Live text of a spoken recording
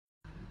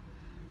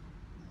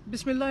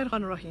بسم اللہ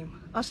الرحمن الرحیم۔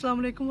 السلام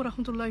علیکم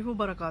ورحمۃ اللہ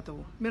وبرکاتہ۔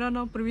 میرا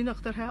نام پروین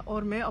آختر ہے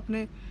اور میں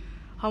اپنے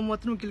ہم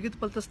وطنوں گلگت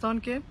بلتستان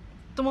کے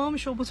تمام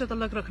شعبوں سے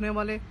تعلق رکھنے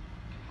والے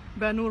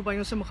بہنوں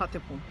بھائیوں سے مخاطب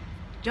ہوں۔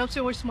 جب سے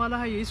وہ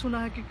سنبھالا ہے یہی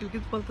سنا ہے کہ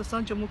گلگت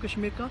بلتستان جموں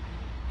کشمیر کا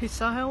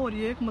حصہ ہے اور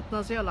یہ ایک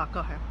متنازع علاقہ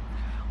ہے،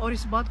 اور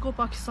اس بات کو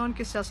پاکستان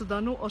کے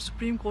سیاستدانوں اور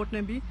سپریم کورٹ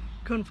نے بھی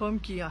کنفرم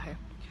کیا ہے۔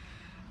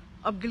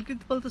 اب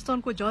گلگت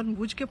بلتستان کو جان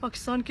بوجھ کے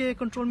پاکستان کے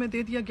کنٹرول میں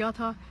دے دیا گیا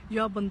تھا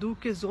یا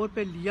بندوق کے زور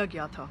پہ لیا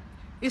گیا تھا،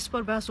 اس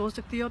پر بحث ہو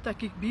سکتی ہے اور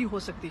تحقیق بھی ہو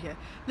سکتی ہے،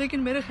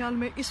 لیکن میرے خیال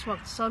میں اس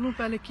وقت سالوں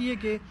پہلے کیے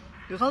گئے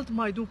غلط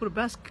معاہدوں پر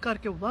بحث کر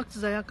کے وقت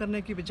ضائع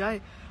کرنے کی بجائے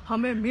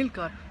ہمیں مل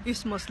کر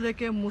اس مسئلے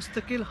کے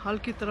مستقل حل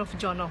کی طرف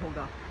جانا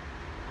ہوگا۔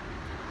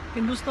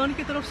 ہندوستان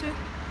کی طرف سے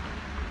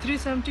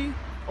 370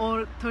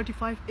 اور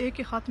 35A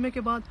کے خاتمے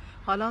کے بعد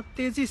حالات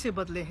تیزی سے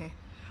بدلے ہیں،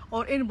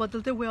 اور ان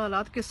بدلتے ہوئے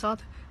حالات کے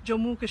ساتھ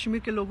جموں کشمیر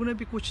کے لوگوں نے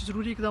بھی کچھ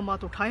ضروری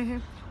اقدامات اٹھائے ہیں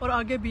اور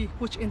آگے بھی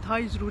کچھ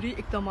انتہائی ضروری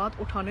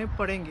اقدامات اٹھانے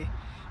پڑیں گے،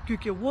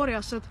 کیونکہ وہ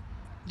ریاست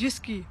جس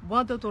کی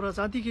وحدت اور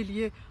آزادی کے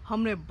لیے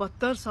ہم نے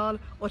 72 سال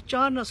اور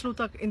 4 نسلوں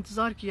تک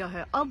انتظار کیا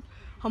ہے، اب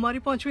ہماری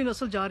 5ویں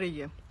نسل جا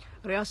رہی ہے۔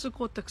 ریاست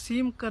کو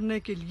تقسیم کرنے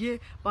کے لیے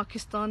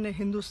پاکستان نے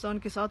ہندوستان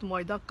کے ساتھ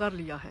معاہدہ کر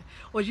لیا ہے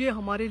اور یہ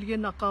ہمارے لیے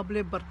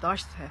ناقابل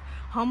برداشت ہے۔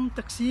 ہم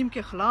تقسیم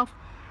کے خلاف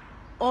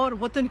اور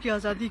وطن کی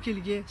آزادی کے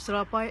لیے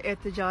سراپائے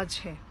احتجاج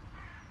ہیں۔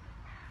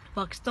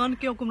 پاکستان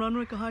کے حکمرانوں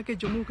نے کہا کہ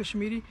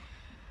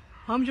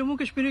ہم جموں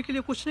کشمیری کے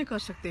لیے کچھ نہیں کر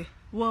سکتے،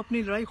 وہ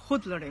اپنی لڑائی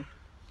خود لڑیں۔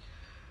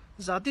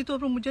 ذاتی طور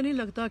پر مجھے نہیں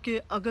لگتا کہ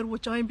اگر وہ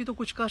چاہیں بھی تو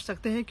کچھ کر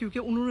سکتے ہیں، کیونکہ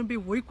انہوں نے بھی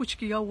وہی کچھ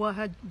کیا ہوا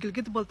ہے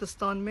گلگت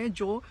بلتستان میں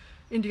جو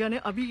انڈیا نے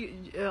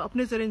ابھی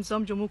اپنے زیر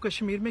انتظام جموں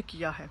کشمیر میں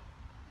کیا ہے،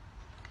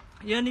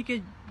 یعنی کہ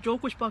جو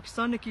کچھ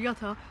پاکستان نے کیا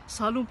تھا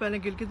سالوں پہلے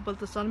گلگت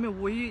بلتستان میں،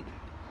 وہی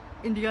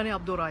انڈیا نے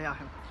اب دہرایا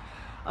ہے۔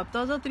 اب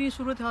تازہ ترین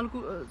صورتحال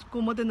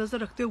کو مد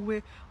نظر رکھتے ہوئے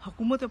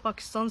حکومت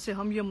پاکستان سے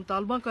ہم یہ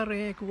مطالبہ کر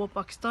رہے ہیں کہ وہ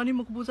پاکستانی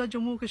مقبوضہ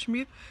جموں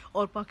کشمیر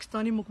اور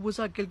پاکستانی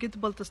مقبوضہ گلگت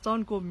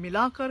بلتستان کو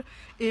ملا کر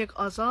ایک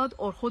آزاد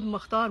اور خود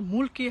مختار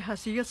ملک کی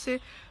حیثیت سے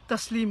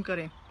تسلیم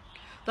کریں،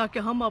 تاکہ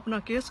ہم اپنا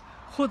کیس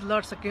خود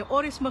لڑ سکیں،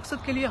 اور اس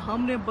مقصد کے لیے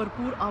ہم نے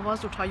بھرپور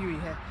آواز اٹھائی ہوئی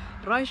ہے۔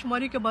 رائے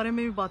شماری کے بارے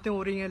میں بھی باتیں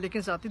ہو رہی ہیں،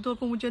 لیکن ذاتی طور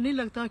پر مجھے نہیں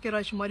لگتا کہ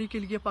رائے شماری کے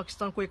لیے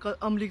پاکستان کوئی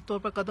عملی طور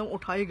پر قدم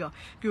اٹھائے گا،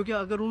 کیونکہ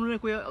اگر انہوں نے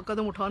کوئی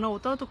قدم اٹھانا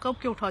ہوتا تو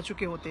کب کے اٹھا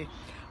چکے ہوتے۔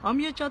 ہم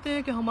یہ چاہتے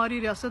ہیں کہ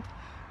ہماری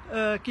ریاست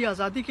کی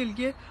آزادی کے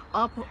لیے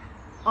آپ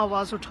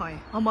آواز اٹھائیں،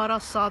 ہمارا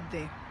ساتھ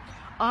دیں۔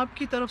 آپ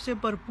کی طرف سے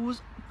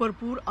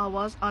بھرپور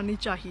آواز آنی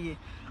چاہیے۔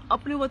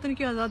 اپنے وطن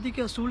کی آزادی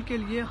کے اصول کے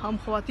لیے ہم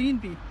خواتین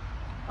بھی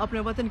اپنے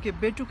وطن کے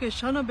بیٹوں کے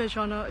شانہ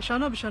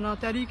بشانہ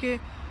تحریک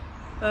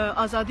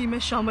آزادی میں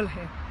شامل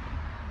ہیں۔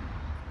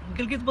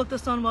 گلگت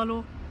بلتستان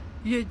والوں،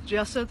 یہ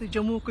ریاست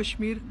جموں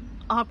کشمیر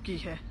آپ کی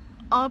ہے،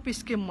 آپ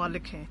اس کے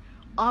مالک ہیں۔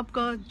 آپ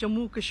کا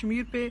جموں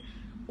کشمیر پہ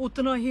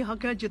اتنا ہی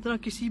حق ہے جتنا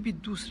کسی بھی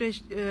دوسرے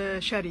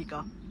شہری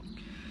کا۔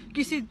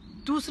 کسی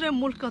دوسرے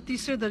ملک کا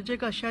تیسرے درجے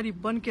کا شہری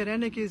بن کے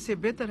رہنے کے سے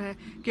بہتر ہے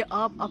کہ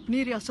آپ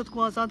اپنی ریاست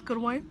کو آزاد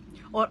کروائیں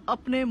اور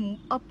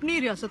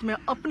اپنی ریاست میں،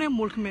 اپنے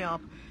ملک میں آپ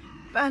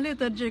پہلے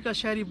درجے کا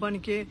شہری بن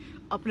کے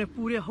اپنے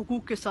پورے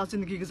حقوق کے ساتھ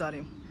زندگی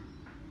گزاریں۔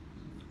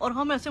 اور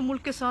ہم ایسے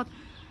ملک کے ساتھ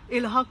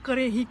الحاق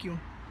کریں ہی کیوں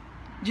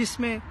جس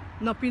میں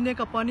نہ پینے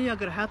کا پانی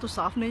اگر ہے تو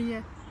صاف نہیں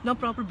ہے، نہ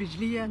پراپر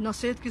بجلی ہے، نہ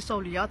صحت کی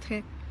سہولیات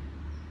ہیں،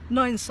 نہ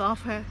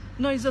انصاف ہے،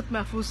 نہ عزت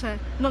محفوظ ہے،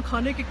 نہ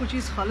کھانے کی کوئی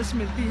چیز خالص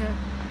ملتی ہے،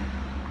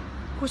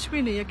 کچھ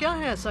بھی نہیں ہے۔ کیا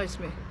ہے ایسا اس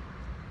میں؟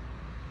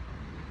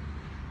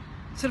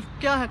 صرف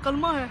کیا ہے؟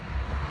 کلمہ ہے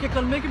کہ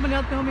کلمے کی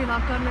بنیاد پہ ہم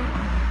الحاق کر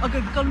لیں۔ اگر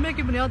کلمے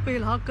کی بنیاد پہ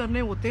الحاق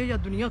کرنے ہوتے یا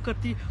دنیا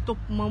کرتی تو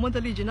محمد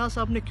علی جناح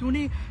صاحب نے کیوں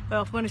نہیں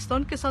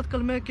افغانستان کے ساتھ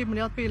کلمے کی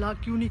بنیاد پہ الحاق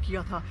کیوں نہیں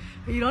کیا تھا؟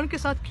 ایران کے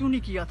ساتھ کیوں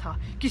نہیں کیا تھا؟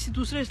 کسی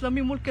دوسرے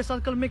اسلامی ملک کے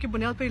ساتھ کلمے کی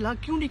بنیاد پہ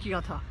الحاق کیوں نہیں کیا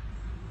تھا؟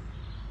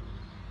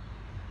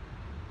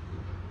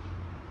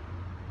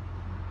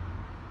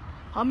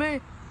 ہمیں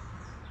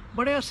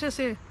بڑے عرصے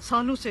سے،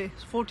 سالوں سے،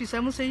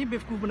 47 سے ہی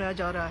بیوقوف بنایا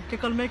جا رہا ہے کہ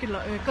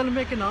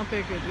کلمے کے نام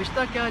پہ رشتہ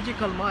کیا ہے جی؟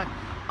 کلمہ ہے۔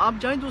 آپ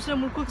جائیں دوسرے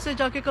ملکوں سے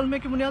جا کے کلمے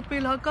کی بنیاد پہ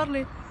الحاق کر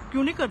لیں،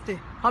 کیوں نہیں کرتے؟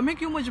 ہمیں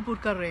کیوں مجبور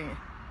کر رہے ہیں؟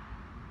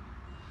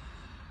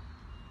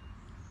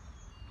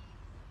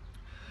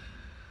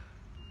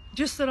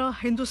 جس طرح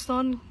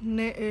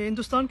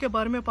ہندوستان کے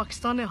بارے میں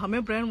پاکستان نے ہمیں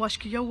برین واش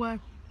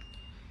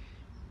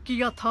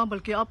کیا تھا،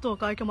 بلکہ اب تو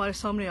حقائق ہمارے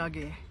سامنے آ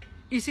گئے ہیں،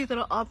 اسی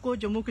طرح آپ کو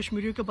جموں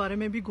کشمیریوں کے بارے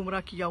میں بھی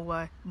گمراہ کیا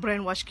ہوا ہے،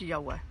 برین واش کیا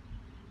ہوا ہے۔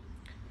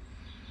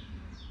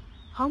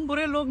 ہم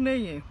برے لوگ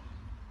نہیں ہیں،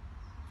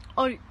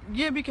 اور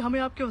یہ بھی کہ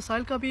ہمیں آپ کے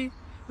وسائل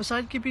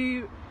کی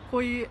بھی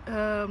کوئی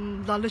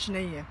لالچ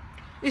نہیں ہے،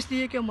 اس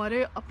لیے کہ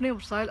ہمارے اپنے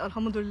وسائل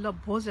الحمدللہ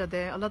بہت زیادہ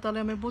ہیں، اللہ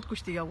تعالیٰ ہمیں بہت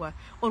کچھ دیا ہوا ہے،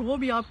 اور وہ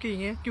بھی آپ کے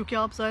ہی ہیں، کیونکہ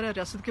آپ ظاہر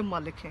ریاست کے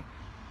مالک ہیں۔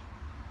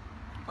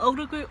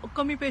 اگر کوئی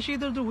کمی پیشی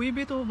ادھر ادھر ہوئی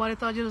بھی تو ہمارے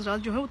تاجر حضرات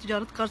جو ہیں وہ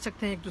تجارت کر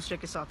سکتے ہیں ایک دوسرے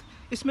کے ساتھ،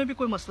 اس میں بھی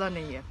کوئی مسئلہ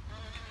نہیں ہے۔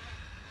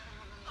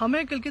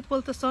 ہمیں گلگت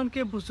بلتستان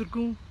کے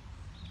بزرگوں،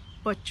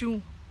 بچوں،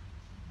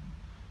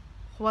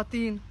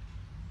 خواتین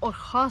اور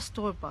خاص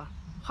طور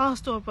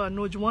پر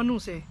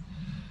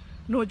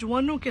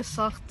نوجوانوں کے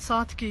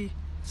ساتھ کی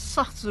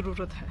سخت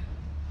ضرورت ہے۔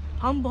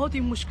 ہم بہت ہی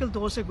مشکل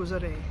دور سے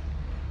گزر رہے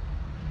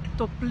ہیں،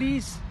 تو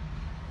پلیز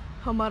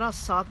ہمارا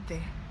ساتھ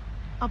دیں،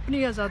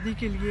 اپنی آزادی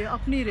کے لیے،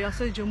 اپنی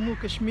ریاست جموں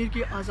کشمیر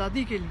کی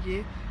آزادی کے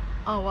لیے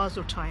آواز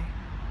اٹھائیں،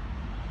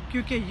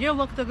 کیونکہ یہ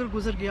وقت اگر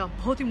گزر گیا،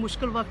 بہت ہی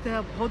مشکل وقت ہے،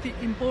 بہت ہی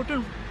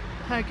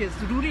امپورٹنٹ ہے کہ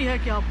ضروری ہے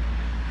کہ آپ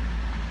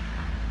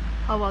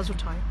آواز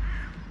اٹھائیں۔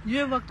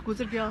 یہ وقت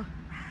گزر گیا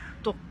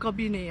تو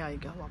کبھی نہیں آئے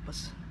گا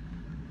واپس،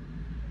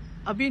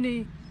 ابھی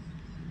نہیں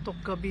تو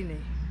کبھی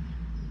نہیں،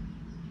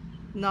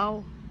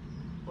 ناؤ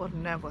اور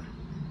نیور۔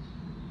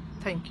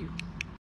 Thank you.